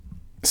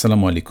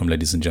Assalamu alaikum,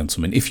 ladies and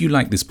gentlemen. If you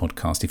like this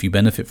podcast, if you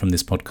benefit from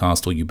this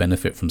podcast, or you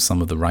benefit from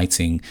some of the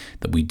writing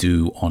that we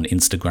do on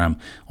Instagram,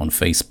 on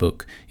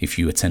Facebook, if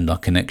you attend our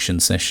connection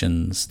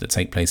sessions that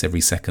take place every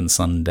second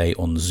Sunday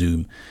on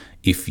Zoom,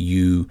 if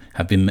you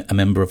have been a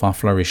member of our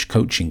Flourish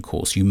coaching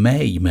course, you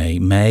may,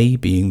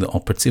 being the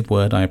operative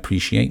word, I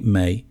appreciate,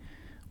 may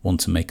want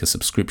to make a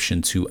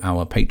subscription to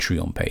our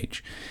Patreon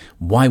page.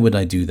 Why would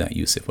I do that,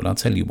 Yusuf? Well, I'll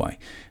tell you why.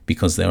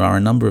 Because there are a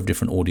number of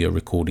different audio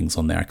recordings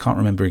on there. I can't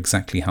remember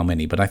exactly how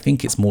many, but I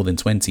think it's more than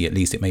 20 at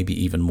least. It may be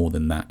even more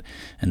than that.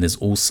 And there's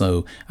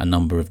also a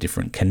number of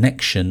different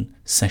connection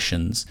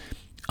sessions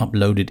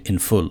uploaded in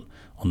full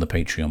on the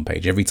Patreon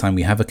page. Every time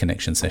we have a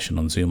connection session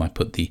on Zoom, I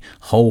put the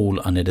whole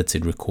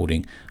unedited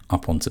recording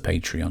up onto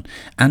Patreon.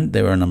 And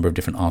there are a number of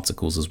different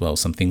articles as well,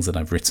 some things that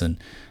I've written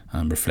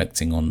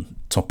reflecting on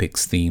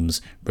topics,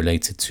 themes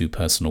related to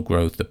personal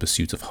growth, the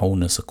pursuit of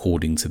wholeness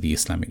according to the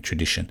Islamic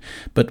tradition.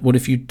 But what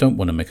if you don't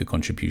want to make a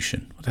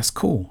contribution? Well, that's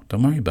cool.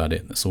 Don't worry about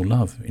it. That's all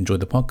love. Enjoy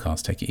the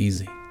podcast. Take it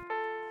easy.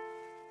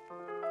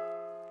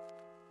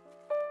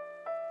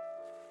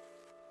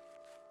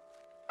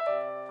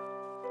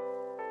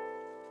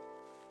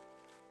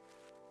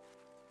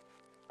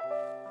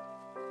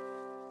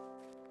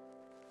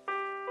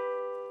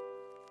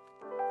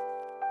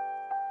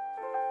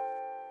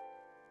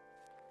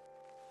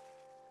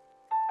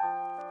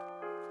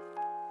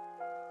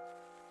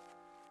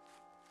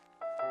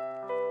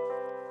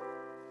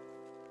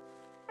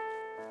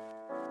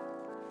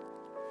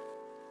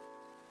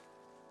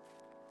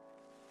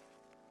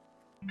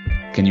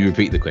 Can you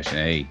repeat the question?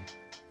 Hey,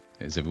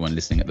 is everyone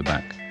listening at the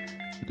back?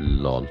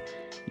 Lol.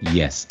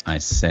 Yes, I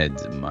said,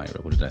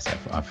 Myra, what did I say?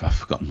 I've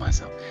forgotten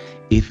myself.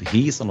 If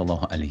he,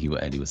 sallallahu alaihi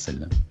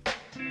wasallam,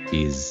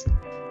 is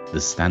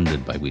the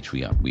standard by which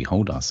we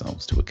hold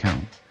ourselves to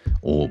account,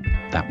 or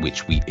that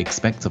which we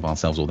expect of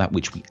ourselves, or that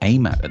which we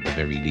aim at the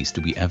very least,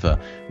 do we ever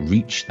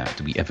reach that?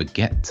 Do we ever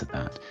get to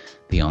that?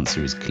 The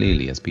answer is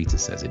clearly, as Peter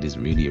says, it is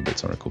really a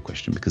rhetorical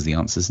question, because the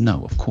answer is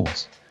no, of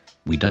course.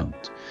 We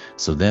don't.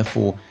 So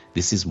therefore,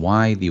 this is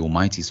why the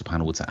Almighty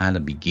Subhanahu wa Ta'ala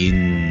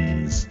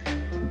begins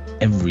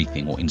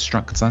everything, or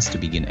instructs us to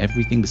begin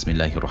everything,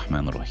 Bismillahir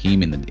Rahmanir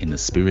Rahim, in the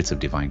spirit of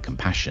divine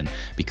compassion,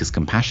 because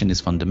compassion is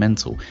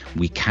fundamental.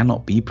 We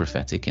cannot be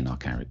prophetic in our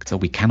character.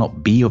 We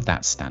cannot be of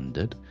that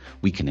standard.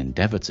 We can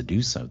endeavor to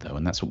do so, though,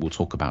 and that's what we'll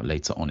talk about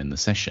later on in the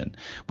session.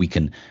 We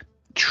can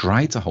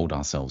try to hold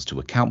ourselves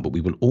to account, but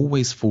we will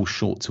always fall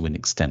short to an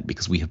extent,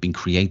 because we have been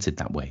created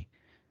that way.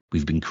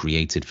 We've been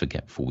created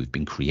forgetful. We've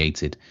been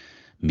created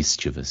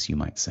mischievous, you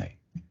might say.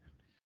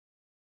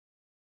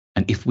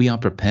 And if we are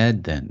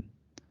prepared then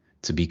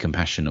to be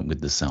compassionate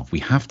with the self, we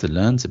have to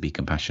learn to be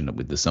compassionate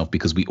with the self,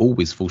 because we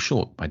always fall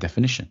short by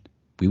definition.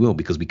 We will,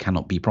 because we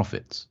cannot be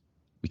prophets.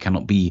 We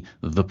cannot be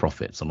the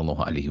Prophet,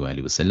 sallallahu alaihi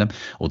wasallam,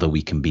 although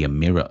we can be a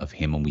mirror of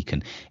him, and we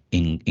can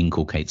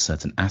inculcate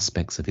certain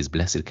aspects of his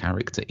blessed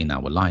character in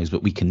our lives,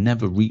 but we can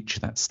never reach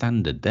that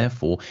standard.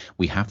 Therefore,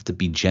 we have to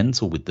be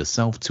gentle with the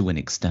self to an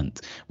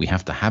extent. We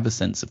have to have a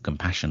sense of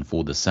compassion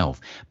for the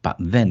self. But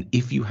then,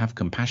 if you have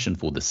compassion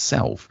for the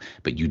self,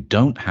 but you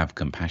don't have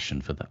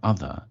compassion for the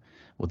other,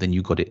 well, then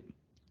you got it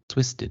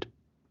twisted.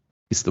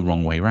 It's the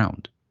wrong way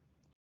round.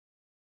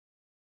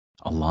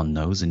 Allah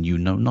knows and you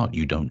know not.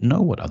 You don't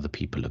know what other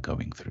people are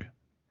going through.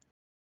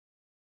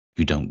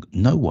 You don't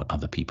know what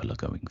other people are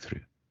going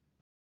through.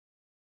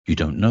 You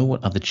don't know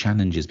what other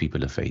challenges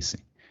people are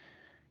facing.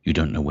 You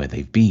don't know where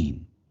they've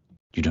been.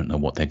 You don't know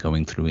what they're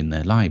going through in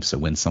their lives. So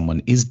when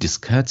someone is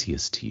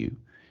discourteous to you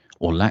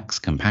or lacks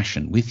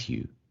compassion with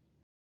you,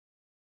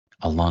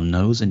 Allah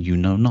knows and you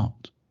know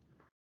not.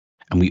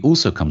 And we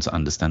also come to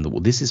understand that, well,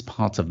 this is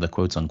part of the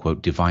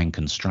quote-unquote divine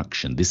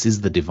construction. This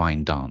is the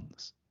divine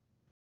dance.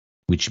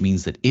 Which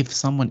means that if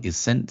someone is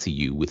sent to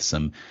you with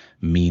some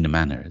mean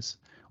manners,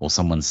 or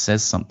someone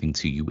says something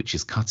to you which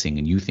is cutting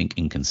and you think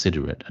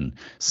inconsiderate and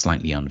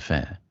slightly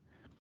unfair,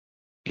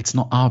 it's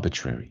not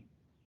arbitrary.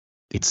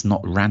 It's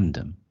not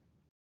random.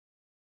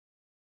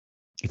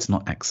 It's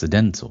not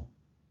accidental.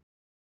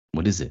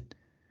 What is it?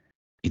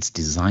 It's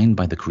designed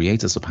by the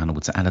Creator Subhanahu wa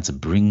Ta'ala to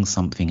bring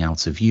something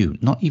out of you.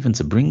 Not even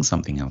to bring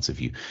something out of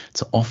you,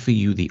 to offer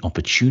you the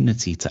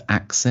opportunity to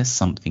access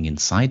something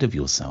inside of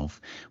yourself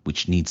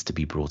which needs to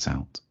be brought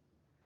out.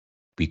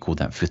 We call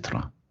that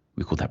fitra.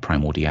 We call that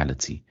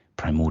primordiality,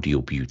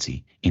 primordial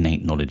beauty,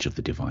 innate knowledge of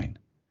the divine.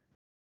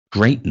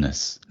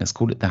 Greatness, let's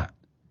call it that.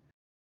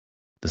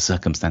 The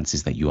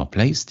circumstances that you are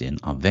placed in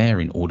are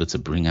there in order to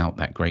bring out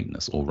that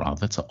greatness, or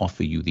rather to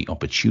offer you the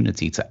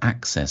opportunity to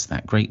access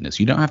that greatness.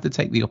 You don't have to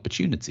take the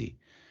opportunity.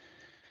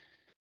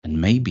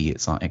 And maybe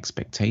it's our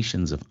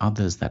expectations of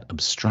others that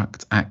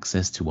obstruct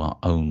access to our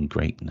own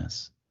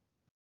greatness.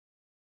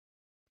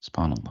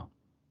 SubhanAllah.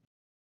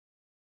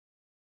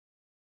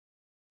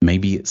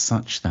 Maybe it's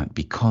such that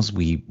because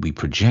we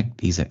project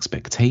these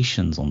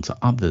expectations onto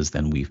others,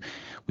 then we've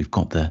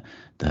got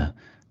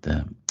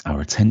our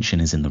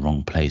attention is in the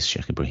wrong place,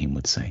 Sheikh Ibrahim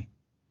would say.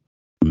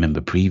 Remember,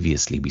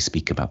 previously we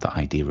speak about the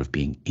idea of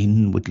being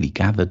inwardly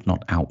gathered,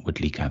 not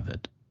outwardly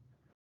gathered.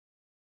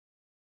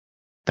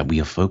 that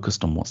we are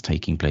focused on what's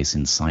taking place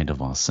inside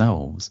of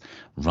ourselves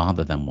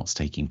rather than what's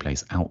taking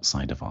place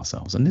outside of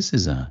ourselves. And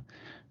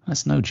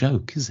that's no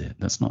joke, is it?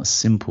 That's not a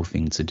simple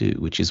thing to do,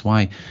 which is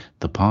why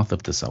the path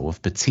of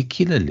Tasawwuf,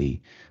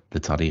 particularly the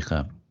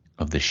tariqah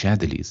of the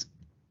Shadilis,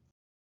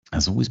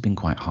 has always been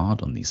quite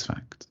hard on these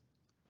facts.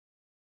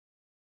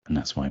 And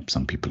that's why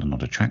some people are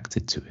not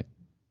attracted to it,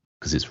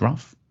 because it's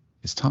rough,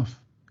 it's tough,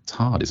 it's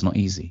hard, it's not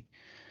easy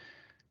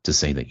to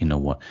say that, you know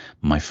what,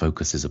 my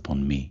focus is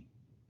upon me.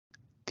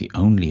 The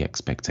only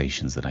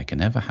expectations that I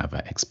can ever have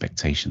are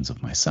expectations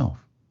of myself.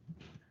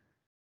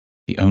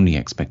 The only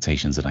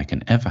expectations that I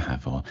can ever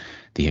have are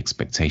the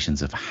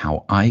expectations of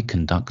how I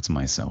conduct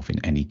myself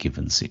in any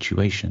given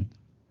situation.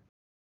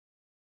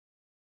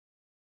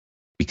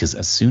 Because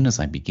as soon as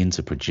I begin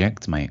to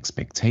project my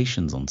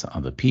expectations onto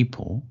other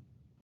people,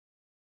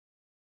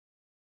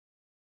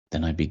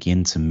 then I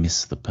begin to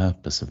miss the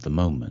purpose of the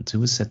moment.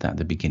 Who has said that at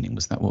the beginning?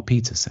 Was that what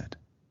Peter said?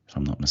 If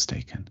I'm not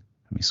mistaken.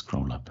 Let me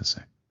scroll up a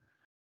sec.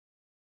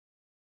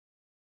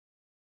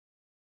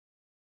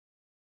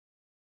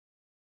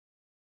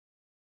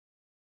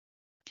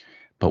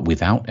 But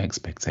without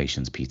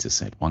expectations, Peter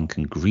said, one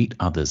can greet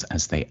others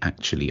as they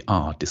actually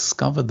are,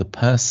 discover the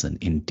person,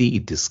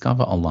 indeed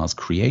discover Allah's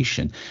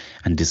creation,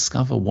 and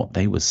discover what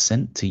they were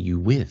sent to you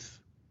with.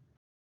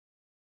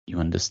 You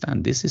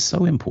understand? This is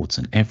so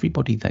important.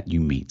 Everybody that you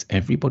meet,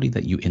 everybody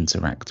that you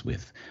interact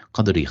with,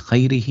 قَدْرِ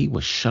خَيْرِهِ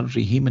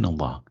وَالشَّرِّهِ مِنَ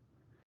اللَّهِ.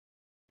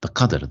 The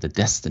qadr, the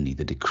destiny,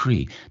 the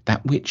decree,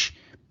 that which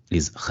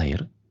is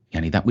khair,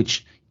 yani that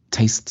which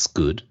tastes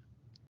good,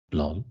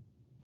 lol,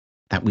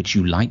 that which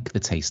you like the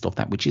taste of,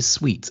 that which is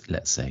sweet,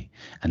 let's say,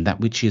 and that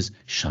which is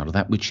shar,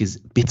 that which is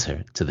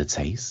bitter to the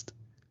taste,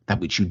 that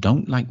which you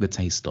don't like the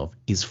taste of,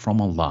 is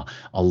from Allah.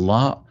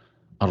 Allah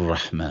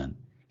Ar-Rahman.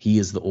 He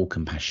is the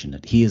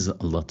all-compassionate. He is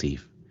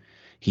Al-Latif.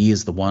 He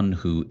is the one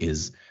who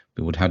is,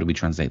 how do we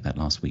translate that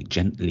last week?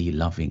 Gently,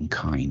 loving,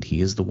 kind.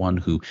 He is the one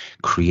who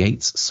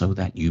creates so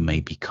that you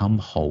may become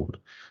whole,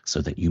 so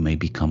that you may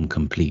become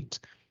complete.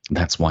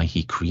 That's why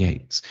he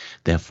creates.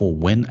 Therefore,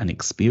 when an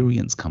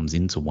experience comes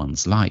into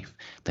one's life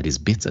that is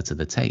bitter to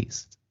the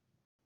taste,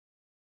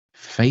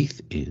 faith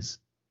is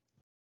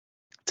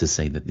to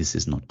say that this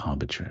is not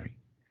arbitrary,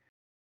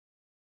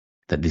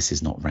 that this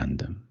is not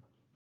random,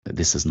 that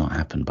this has not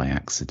happened by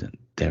accident.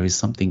 There is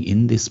something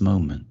in this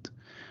moment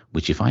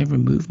which, if I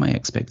remove my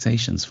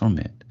expectations from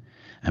it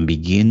and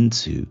begin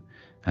to,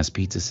 as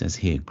Peter says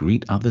here,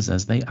 greet others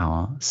as they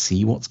are,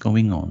 see what's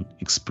going on,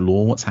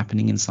 explore what's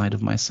happening inside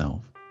of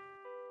myself,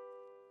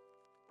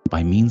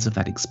 by means of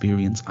that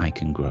experience, I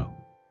can grow.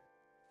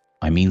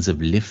 By means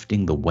of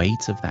lifting the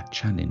weight of that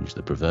challenge,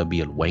 the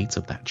proverbial weight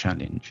of that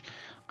challenge,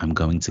 I'm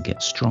going to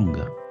get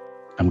stronger.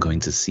 I'm going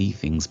to see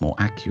things more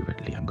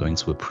accurately. I'm going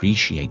to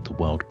appreciate the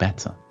world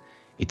better.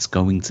 It's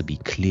going to be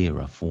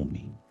clearer for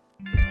me.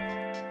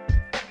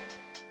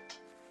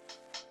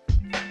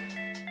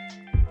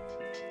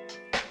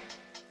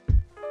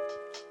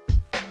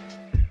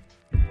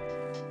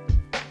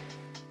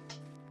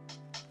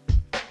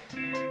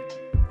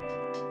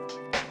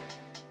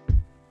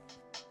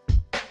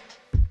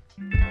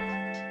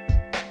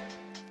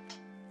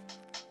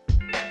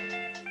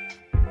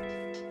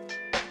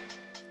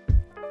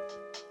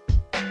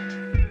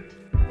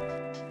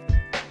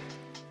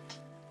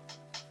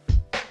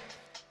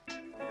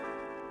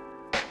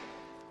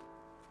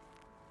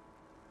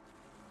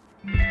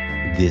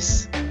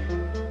 This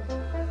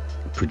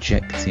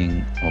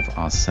projecting of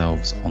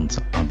ourselves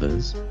onto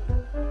others,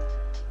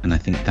 and I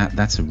think that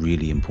that's a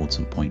really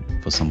important point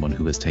for someone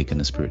who has taken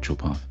a spiritual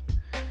path.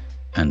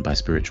 And by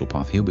spiritual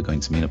path here, we're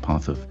going to mean a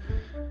path of,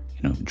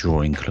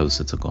 drawing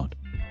closer to God,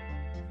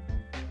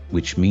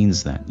 which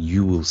means that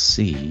you will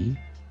see,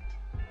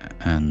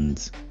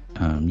 and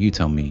you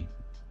tell me,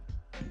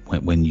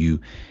 when you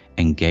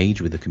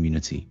engage with the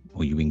community,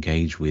 or you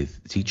engage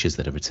with teachers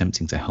that are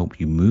attempting to help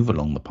you move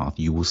along the path,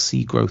 you will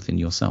see growth in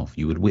yourself.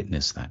 You would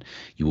witness that.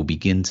 You will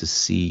begin to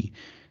see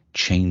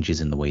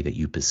changes in the way that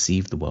you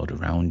perceive the world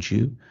around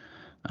you.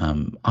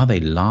 Are they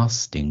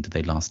lasting? Do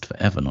they last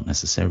forever? Not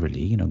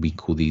necessarily. We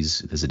call these,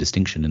 there's a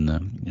distinction in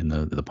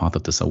the path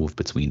of tasawwuf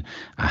between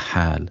a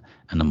hal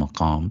and a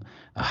maqam.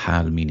 A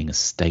hal meaning a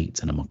state,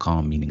 and a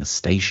maqam meaning a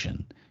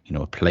station.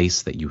 A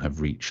place that you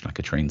have reached, like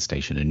a train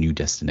station, a new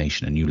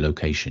destination, a new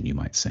location, you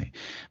might say.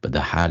 But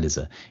the hal is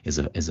a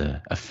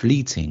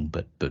fleeting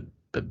but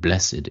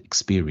blessed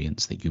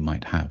experience that you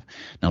might have.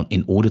 Now,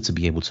 in order to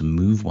be able to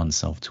move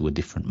oneself to a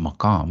different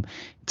maqam,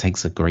 it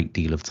takes a great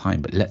deal of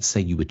time. But let's say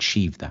you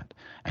achieve that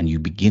and you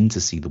begin to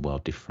see the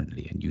world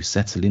differently, and you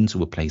settle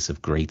into a place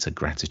of greater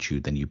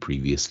gratitude than you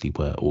previously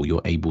were, or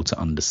you're able to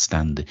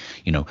understand,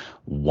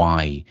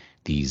 why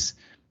these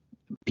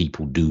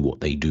people do what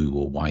they do,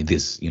 or why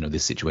this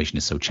situation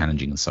is so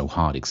challenging and so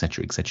hard,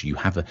 etc., etc. You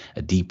have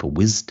a deeper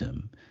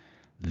wisdom.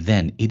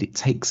 Then it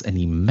takes an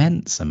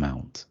immense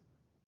amount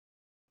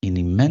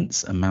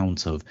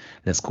of,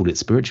 let's call it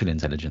spiritual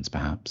intelligence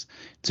perhaps,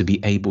 to be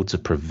able to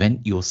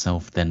prevent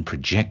yourself then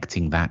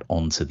projecting that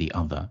onto the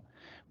other,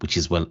 which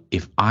is, well,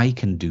 if I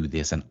can do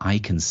this and I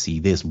can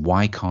see this,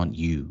 why can't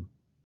you?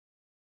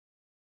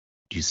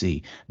 Do you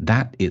see?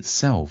 That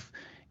itself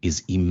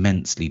is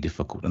immensely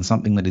difficult, and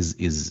something that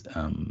is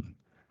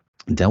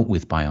dealt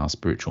with by our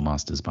spiritual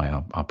masters, by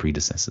our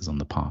predecessors on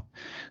the path,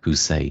 who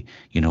say,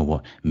 you know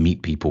what,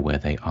 meet people where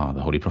they are.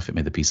 The Holy Prophet,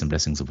 may the peace and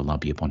blessings of Allah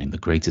be upon him, the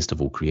greatest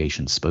of all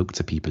creation, spoke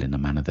to people in a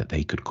manner that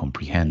they could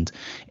comprehend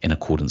in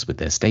accordance with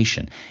their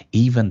station.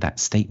 Even that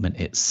statement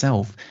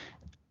itself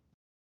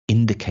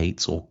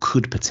indicates, or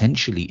could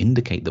potentially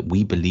indicate, that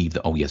we believe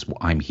that, oh yes, well,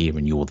 I'm here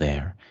and you're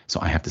there, so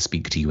I have to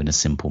speak to you in a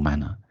simple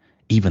manner.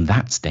 Even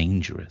that's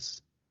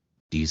dangerous.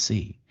 Do you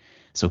see?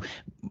 So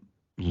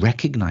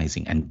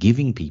recognizing and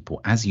giving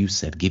people, as you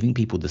said, giving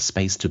people the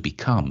space to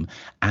become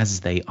as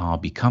they are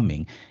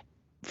becoming,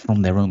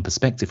 from their own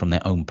perspective, from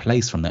their own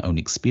place, from their own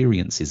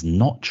experiences,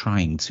 not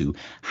trying to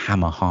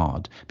hammer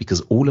hard,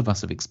 because all of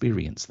us have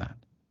experienced that.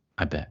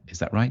 I bet. Is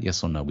that right?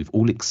 Yes or no? We've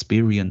all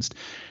experienced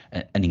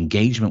an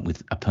engagement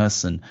with a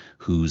person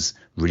whose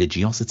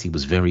religiosity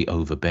was very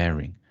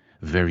overbearing,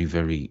 very,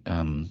 very,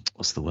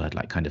 what's the word,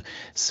 like kind of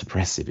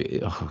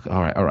suppressive. Oh,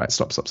 all right,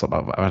 stop.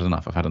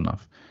 I've had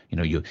enough. You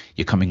know,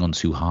 you're coming on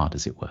too hard,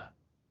 as it were.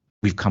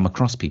 We've come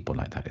across people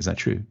like that. Is that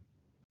true?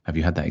 Have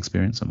you had that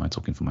experience? Or am I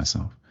talking for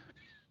myself?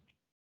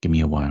 Give me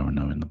a Y or a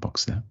no in the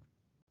box there.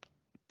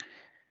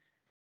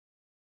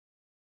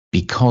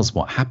 Because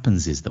what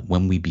happens is that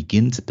when we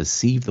begin to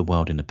perceive the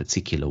world in a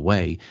particular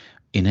way,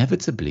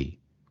 inevitably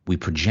we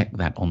project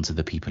that onto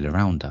the people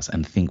around us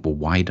and think, well,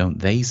 why don't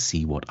they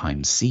see what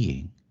I'm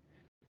seeing?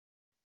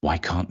 Why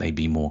can't they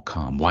be more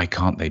calm? Why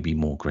can't they be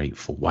more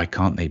grateful? Why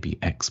can't they be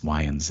X,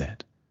 Y, and Z?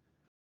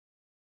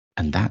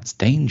 And that's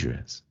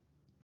dangerous.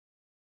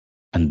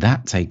 And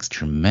that takes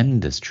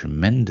tremendous,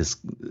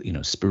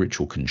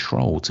 spiritual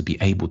control to be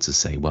able to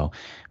say, well,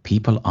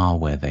 people are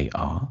where they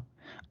are.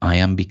 I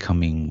am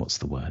becoming, what's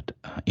the word,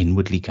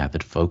 inwardly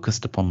gathered,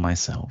 focused upon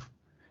myself.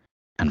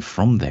 And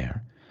from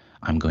there,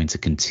 I'm going to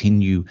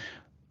continue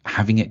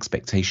having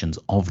expectations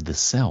of the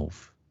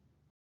self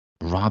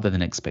rather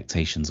than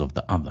expectations of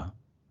the other.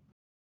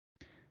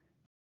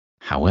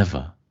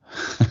 However,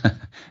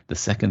 the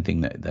second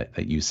thing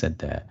that you said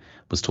there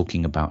was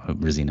talking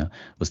about, Rosina,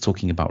 was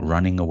talking about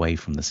running away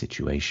from the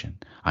situation.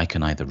 I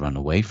can either run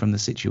away from the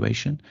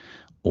situation,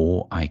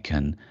 or I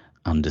can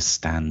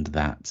understand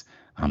that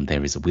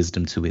there is a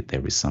wisdom to it,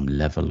 there is some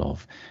level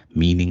of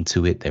meaning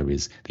to it, there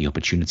is the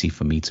opportunity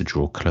for me to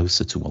draw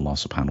closer to Allah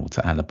subhanahu wa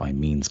ta'ala by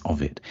means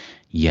of it.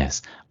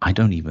 Yes, I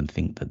don't even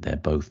think that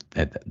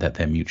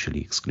they're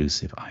mutually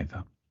exclusive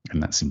either.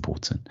 And that's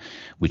important,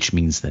 which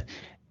means that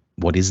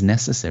what is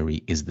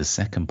necessary is the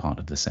second part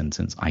of the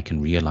sentence. I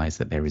can realize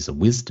that there is a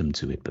wisdom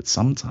to it, but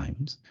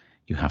sometimes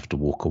you have to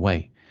walk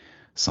away.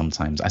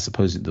 Sometimes, I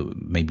suppose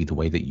maybe the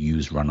way that you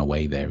use run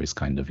away there is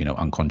kind of,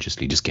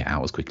 unconsciously just get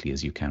out as quickly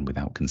as you can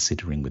without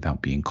considering,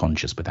 without being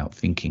conscious, without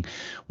thinking,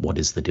 what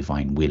is the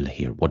divine will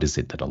here? What is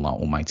it that Allah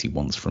Almighty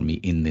wants from me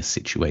in this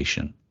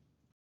situation?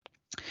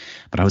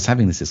 But I was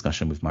having this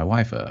discussion with my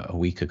wife a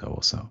week ago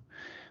or so,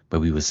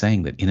 where we were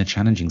saying that in a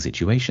challenging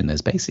situation,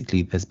 there's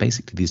basically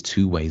these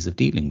two ways of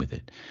dealing with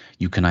it.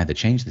 You can either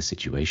change the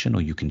situation,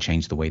 or you can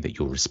change the way that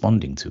you're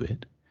responding to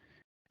it.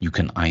 You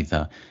can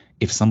either,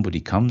 if somebody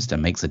comes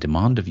and makes a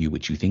demand of you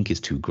which you think is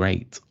too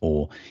great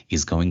or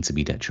is going to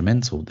be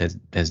detrimental,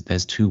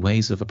 there's two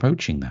ways of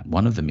approaching that.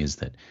 One of them is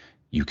that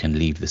you can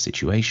leave the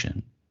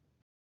situation,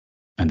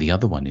 and the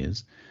other one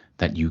is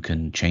that you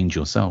can change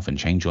yourself and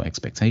change your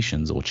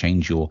expectations, or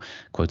change your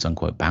quote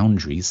unquote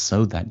boundaries,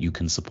 so that you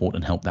can support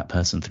and help that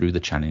person through the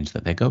challenge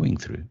that they're going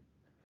through.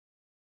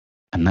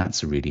 And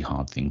that's a really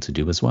hard thing to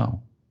do as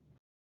well.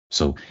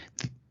 So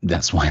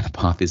that's why the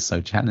path is so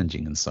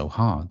challenging and so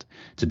hard,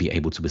 to be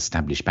able to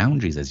establish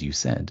boundaries, as you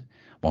said,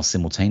 while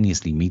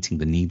simultaneously meeting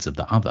the needs of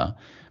the other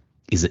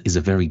is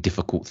a very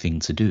difficult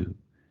thing to do.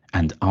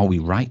 And are we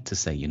right to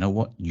say, you know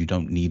what, you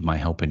don't need my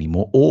help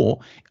anymore, or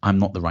I'm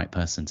not the right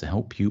person to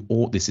help you,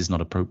 or this is not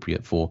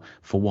appropriate for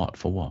what?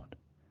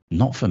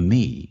 Not for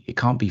me. It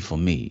can't be for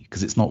me,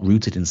 because it's not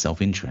rooted in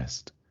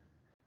self-interest.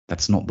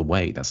 That's not the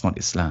way. That's not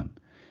Islam.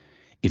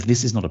 If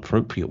this is not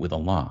appropriate with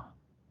Allah,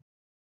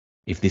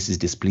 if this is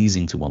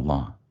displeasing to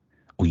Allah,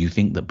 or you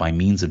think that by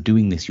means of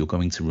doing this you're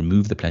going to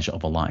remove the pleasure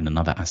of Allah in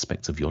another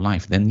aspect of your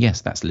life, then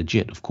yes, that's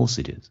legit. Of course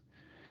it is.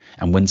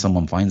 And when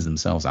someone finds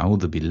themselves,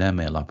 a'udhu billah,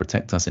 may Allah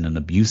protect us, in an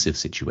abusive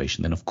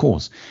situation, then of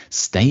course,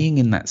 staying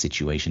in that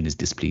situation is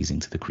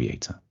displeasing to the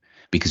Creator,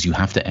 because you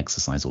have to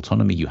exercise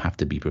autonomy. You have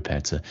to be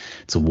prepared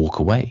to walk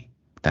away.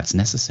 That's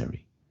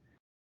necessary.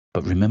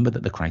 But remember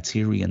that the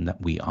criterion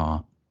that we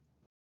are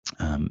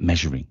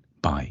measuring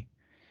by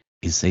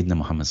is Sayyidina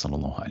Muhammad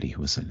sallallahu alaihi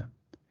wasallam,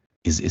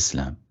 is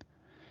Islam.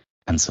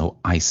 And so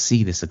I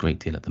see this a great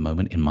deal at the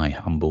moment in my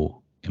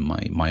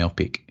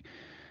myopic,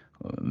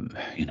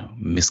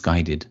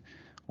 misguided,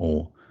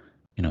 or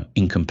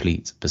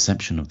incomplete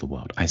perception of the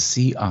world. I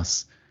see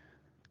us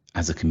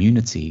as a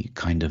community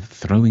kind of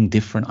throwing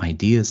different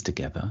ideas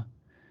together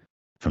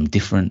from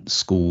different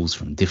schools,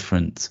 from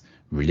different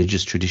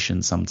religious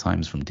traditions,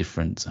 sometimes from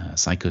different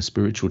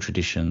psycho-spiritual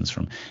traditions,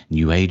 from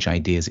New Age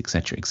ideas,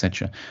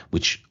 etc.,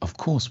 which, of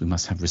course, we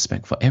must have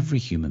respect for every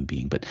human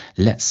being. But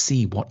let's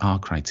see what our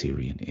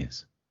criterion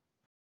is.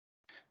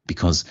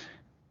 Because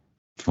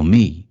for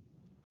me,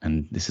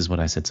 and this is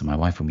what I said to my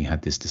wife when we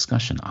had this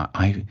discussion,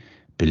 I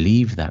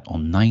believe that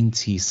on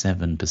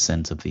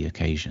 97% of the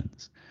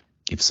occasions,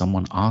 if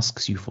someone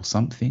asks you for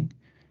something,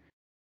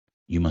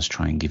 you must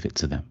try and give it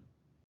to them.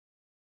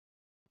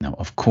 Now,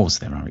 of course,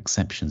 there are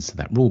exceptions to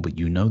that rule, but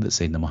you know that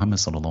Sayyidina Muhammad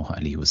sallallahu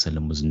alaihi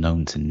wasallam was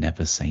known to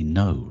never say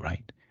no,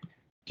 right?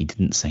 He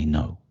didn't say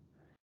no.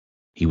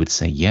 He would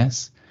say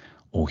yes,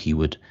 or he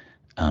would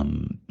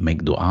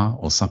make dua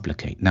or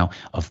supplicate. Now,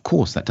 of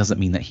course, that doesn't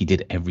mean that he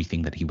did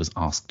everything that he was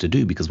asked to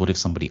do, because what if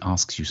somebody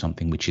asks you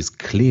something which is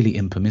clearly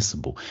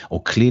impermissible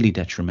or clearly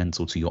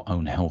detrimental to your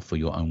own health or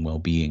your own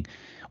well-being,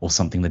 or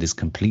something that is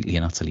completely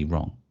and utterly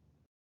wrong?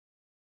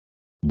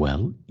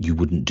 Well, you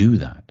wouldn't do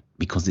that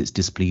because it's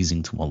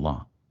displeasing to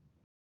Allah.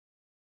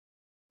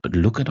 But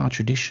look at our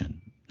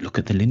tradition. Look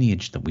at the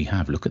lineage that we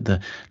have. Look at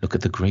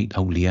the great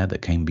awliya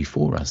that came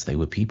before us. They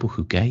were people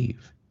who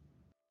gave.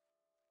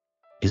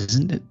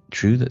 Isn't it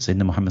true that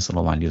Sayyidina Muhammad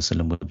sallallahu alaihi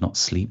wasallam would not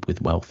sleep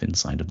with wealth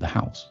inside of the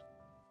house?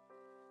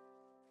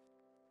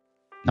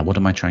 Now, what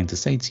am I trying to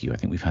say to you? I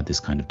think we've had this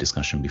kind of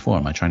discussion before.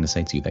 Am I trying to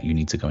say to you that you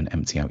need to go and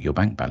empty out your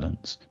bank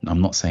balance? No,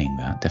 I'm not saying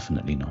that,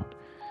 definitely not.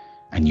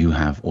 And you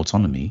have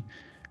autonomy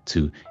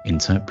to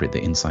interpret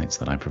the insights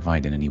that I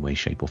provide in any way,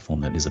 shape, or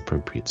form that is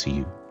appropriate to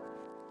you.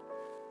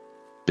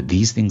 But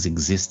these things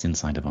exist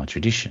inside of our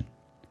tradition.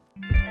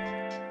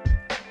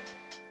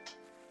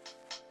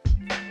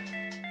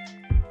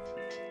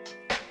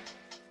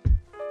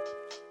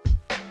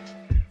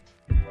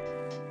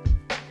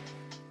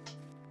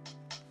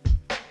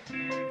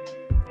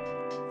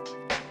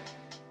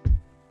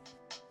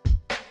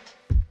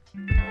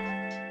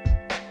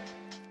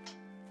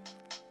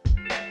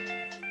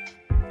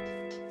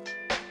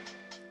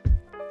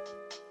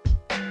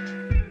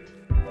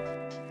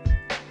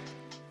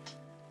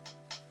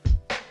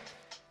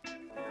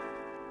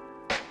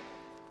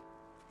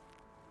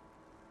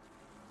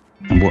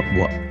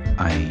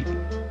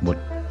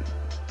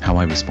 How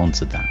I respond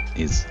to that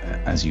is,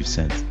 as you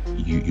said,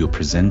 you're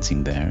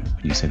presenting there,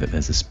 when you say that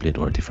there's a split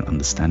or a different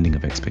understanding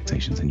of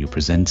expectations, and you're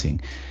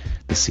presenting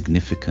the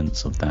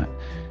significance of that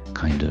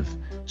kind of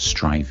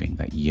striving,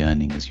 that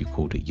yearning, as you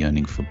called it,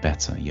 yearning for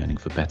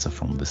better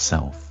from the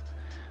self,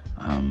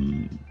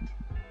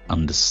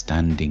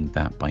 understanding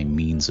that by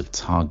means of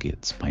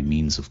targets, by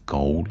means of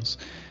goals,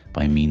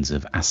 by means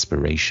of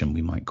aspiration,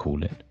 we might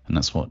call it. And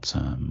that's what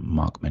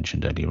Mark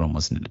mentioned earlier on,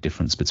 wasn't it? The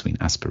difference between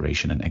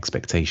aspiration and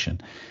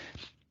expectation.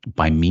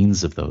 By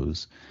means of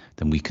those,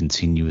 then we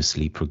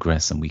continuously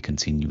progress and we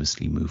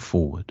continuously move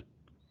forward.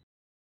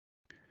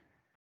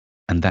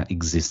 And that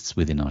exists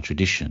within our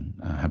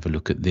tradition. Have a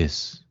look at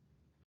this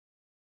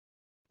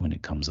when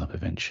it comes up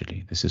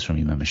eventually. This is from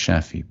Imam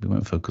Shafi. We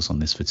won't focus on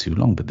this for too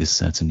long, but this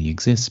certainly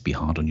exists. Be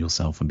hard on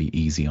yourself and be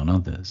easy on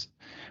others,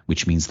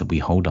 which means that we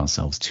hold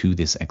ourselves to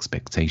this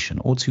expectation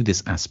or to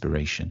this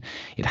aspiration.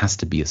 It has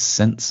to be a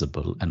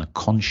sensible and a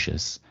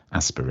conscious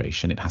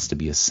aspiration. It has to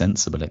be a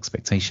sensible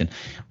expectation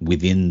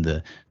within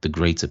the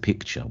greater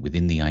picture,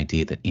 within the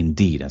idea that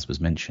indeed, as was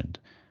mentioned,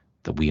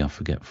 that we are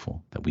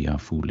forgetful, that we are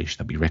foolish,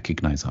 that we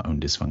recognize our own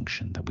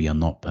dysfunction, that we are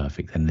not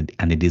perfect.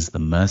 And it is the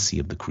mercy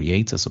of the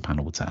Creator,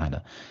 subhanahu wa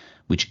ta'ala,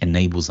 which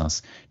enables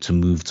us to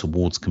move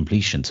towards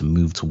completion, to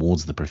move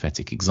towards the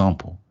prophetic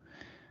example.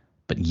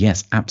 But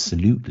yes,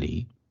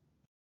 absolutely,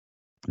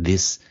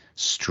 this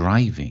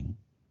striving,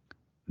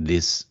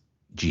 this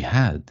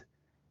jihad,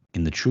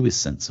 in the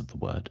truest sense of the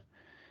word,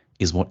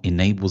 is what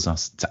enables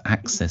us to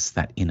access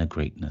that inner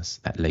greatness,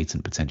 that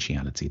latent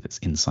potentiality that's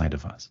inside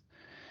of us.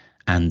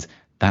 And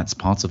that's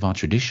part of our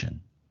tradition.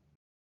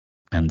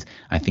 And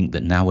I think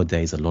that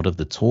nowadays a lot of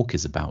the talk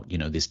is about,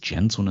 this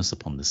gentleness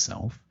upon the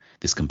self,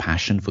 this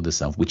compassion for the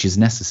self, which is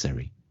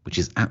necessary, which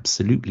is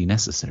absolutely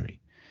necessary.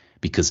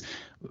 Because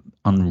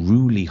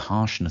unruly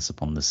harshness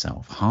upon the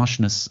self,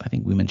 harshness, I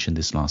think we mentioned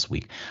this last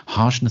week,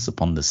 harshness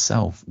upon the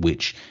self,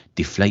 which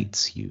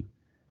deflates you,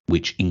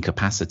 which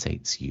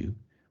incapacitates you,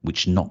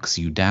 which knocks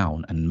you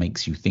down and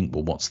makes you think,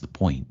 well, what's the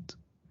point?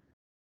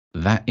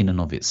 That in and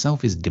of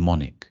itself is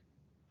demonic.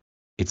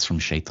 It's from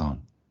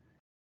shaitan.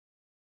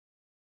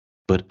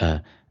 But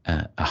a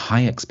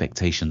high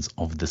expectations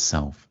of the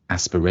self,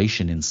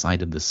 aspiration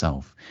inside of the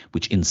self,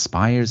 which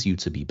inspires you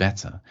to be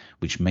better,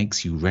 which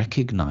makes you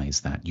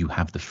recognize that you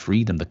have the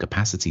freedom, the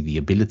capacity, the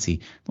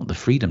ability, not the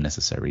freedom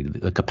necessarily,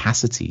 the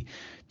capacity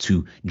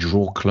to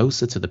draw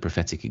closer to the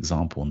prophetic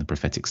example and the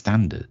prophetic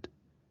standard.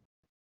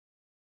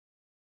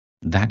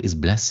 That is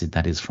blessed,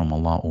 that is from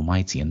Allah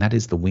Almighty, and that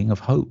is the wing of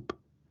hope.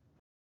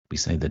 We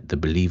say that the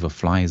believer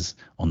flies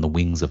on the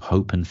wings of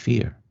hope and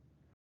fear.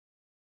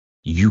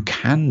 You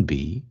can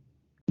be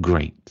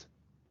great.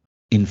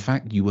 In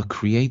fact, you were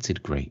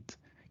created great.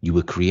 You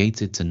were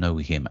created to know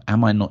Him.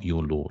 Am I not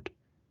your Lord?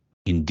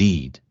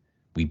 Indeed,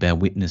 we bear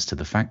witness to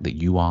the fact that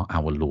you are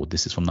our Lord.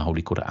 This is from the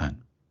Holy Quran.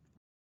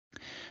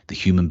 The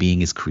human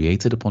being is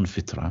created upon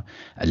fitrah,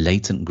 a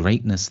latent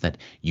greatness that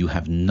you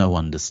have no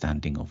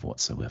understanding of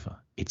whatsoever.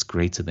 It's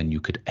greater than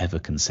you could ever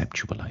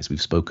conceptualize. We've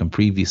spoken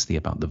previously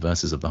about the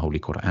verses of the Holy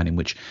Quran in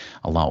which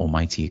Allah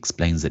Almighty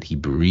explains that He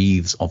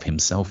breathes of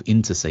Himself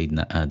into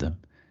Sayyidina Adam.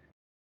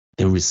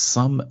 There is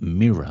some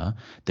mirror,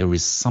 there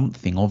is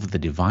something of the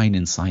divine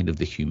inside of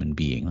the human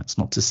being. That's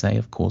not to say,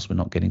 of course, we're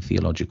not getting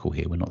theological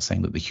here. We're not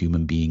saying that the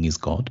human being is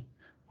God.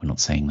 We're not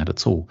saying that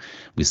at all.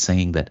 We're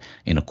saying that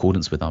in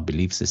accordance with our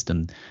belief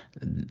system,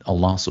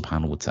 Allah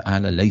subhanahu wa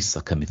ta'ala,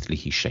 laysa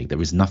kamithlihi shay.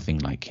 There is nothing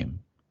like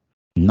Him.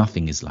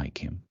 Nothing is like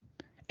Him.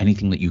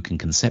 Anything that you can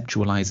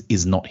conceptualize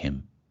is not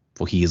Him,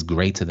 for He is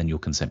greater than your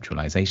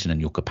conceptualization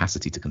and your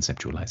capacity to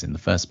conceptualize in the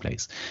first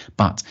place.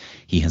 But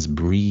He has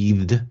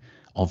breathed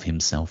of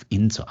Himself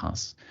into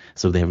us.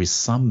 So there is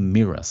some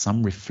mirror,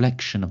 some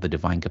reflection of the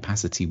divine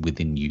capacity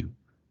within you.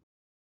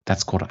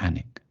 That's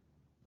Quranic.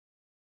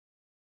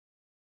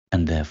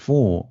 And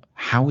therefore,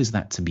 how is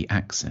that to be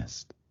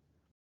accessed?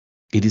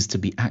 It is to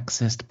be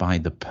accessed by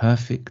the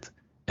perfect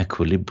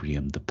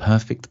equilibrium, the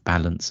perfect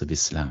balance of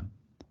Islam,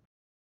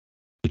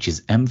 which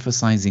is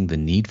emphasizing the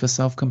need for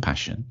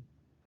self-compassion,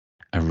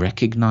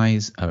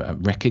 recognizing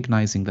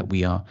that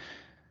we are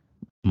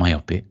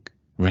myopic,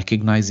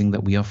 recognizing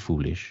that we are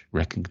foolish,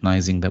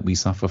 recognizing that we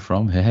suffer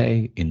from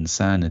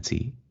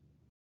insanity,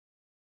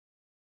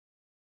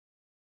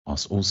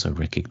 whilst also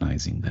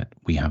recognizing that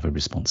we have a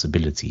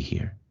responsibility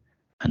here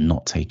and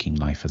not taking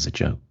life as a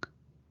joke.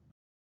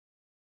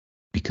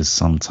 Because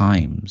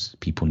sometimes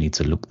people need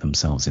to look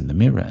themselves in the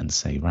mirror and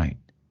say, right,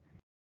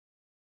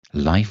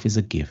 life is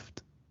a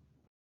gift,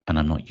 and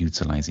I'm not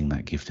utilizing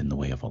that gift in the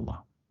way of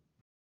Allah.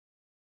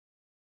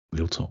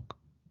 Real talk.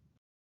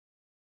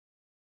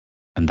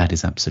 And that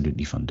is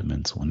absolutely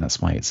fundamental, and that's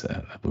why it's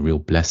a real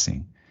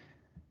blessing,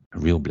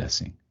 And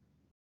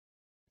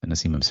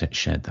Naseem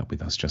shared that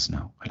with us just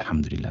now,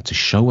 alhamdulillah, to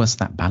show us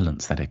that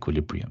balance, that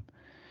equilibrium.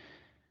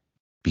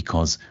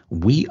 Because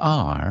we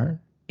are,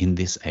 in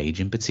this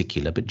age in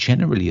particular, but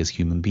generally as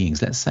human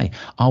beings, let's say,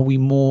 are we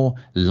more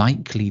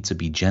likely to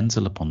be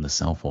gentle upon the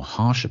self or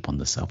harsh upon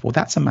the self? Well,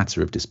 that's a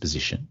matter of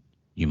disposition.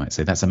 You might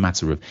say that's a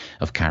matter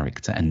of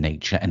character and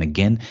nature. And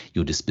again,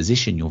 your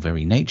disposition, your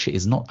very nature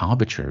is not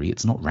arbitrary.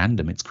 It's not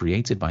random. It's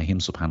created by Him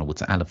subhanahu wa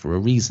ta'ala for a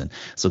reason.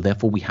 So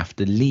therefore we have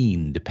to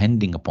lean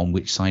depending upon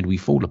which side we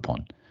fall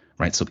upon.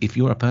 Right? So if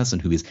you're a person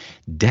who is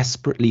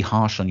desperately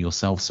harsh on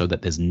yourself so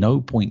that there's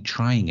no point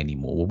trying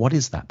anymore, well, what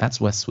is that? That's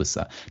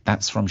waswasa.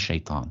 That's from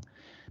shaitan.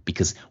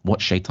 Because what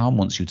shaitan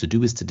wants you to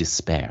do is to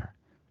despair.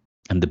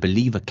 And the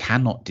believer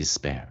cannot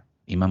despair.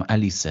 Imam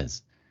Ali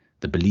says,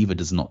 the believer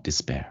does not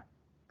despair.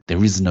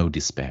 There is no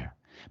despair.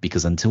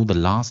 Because until the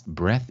last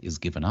breath is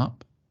given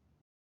up,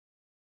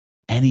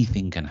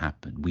 anything can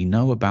happen.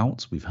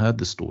 We've heard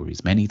the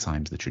stories many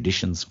times, the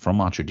traditions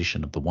from our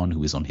tradition of the one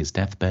who is on his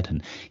deathbed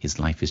and his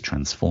life is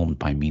transformed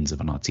by means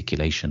of an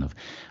articulation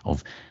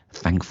of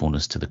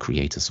thankfulness to the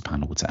Creator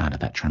subhanahu wa ta'ala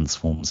that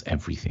transforms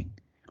everything.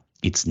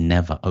 It's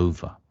never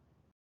over.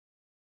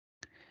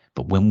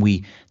 But when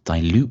we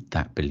dilute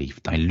that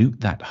belief,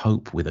 dilute that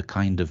hope with a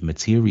kind of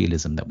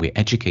materialism that we're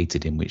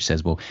educated in, which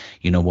says, well,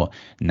 you know what,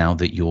 now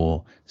that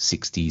you're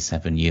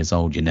 67 years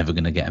old, you're never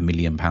going to get £1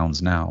 million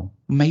now.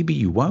 Maybe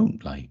you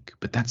won't,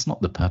 but that's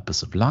not the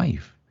purpose of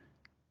life.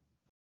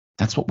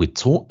 That's what we're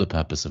taught the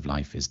purpose of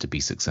life is, to be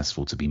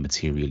successful, to be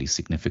materially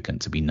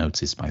significant, to be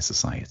noticed by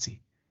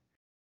society.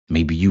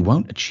 Maybe you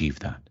won't achieve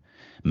that.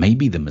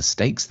 Maybe the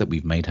mistakes that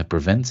we've made have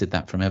prevented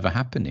that from ever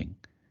happening.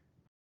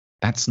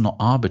 That's not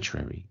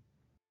arbitrary.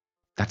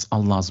 That's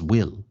Allah's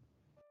will.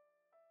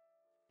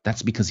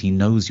 That's because He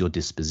knows your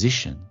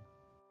disposition.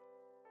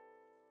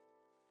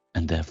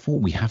 And therefore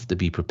we have to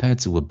be prepared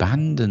to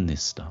abandon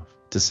this stuff,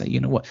 to say, you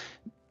know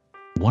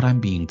what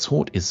I'm being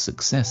taught is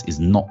success is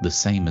not the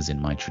same as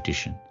in my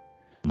tradition.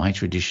 My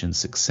tradition,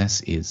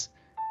 success is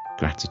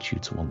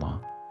gratitude to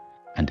Allah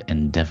and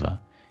endeavor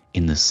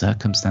in the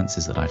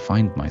circumstances that I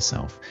find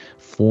myself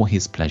for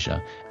His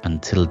pleasure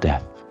until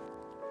death,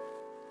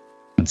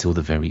 until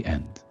the very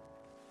end.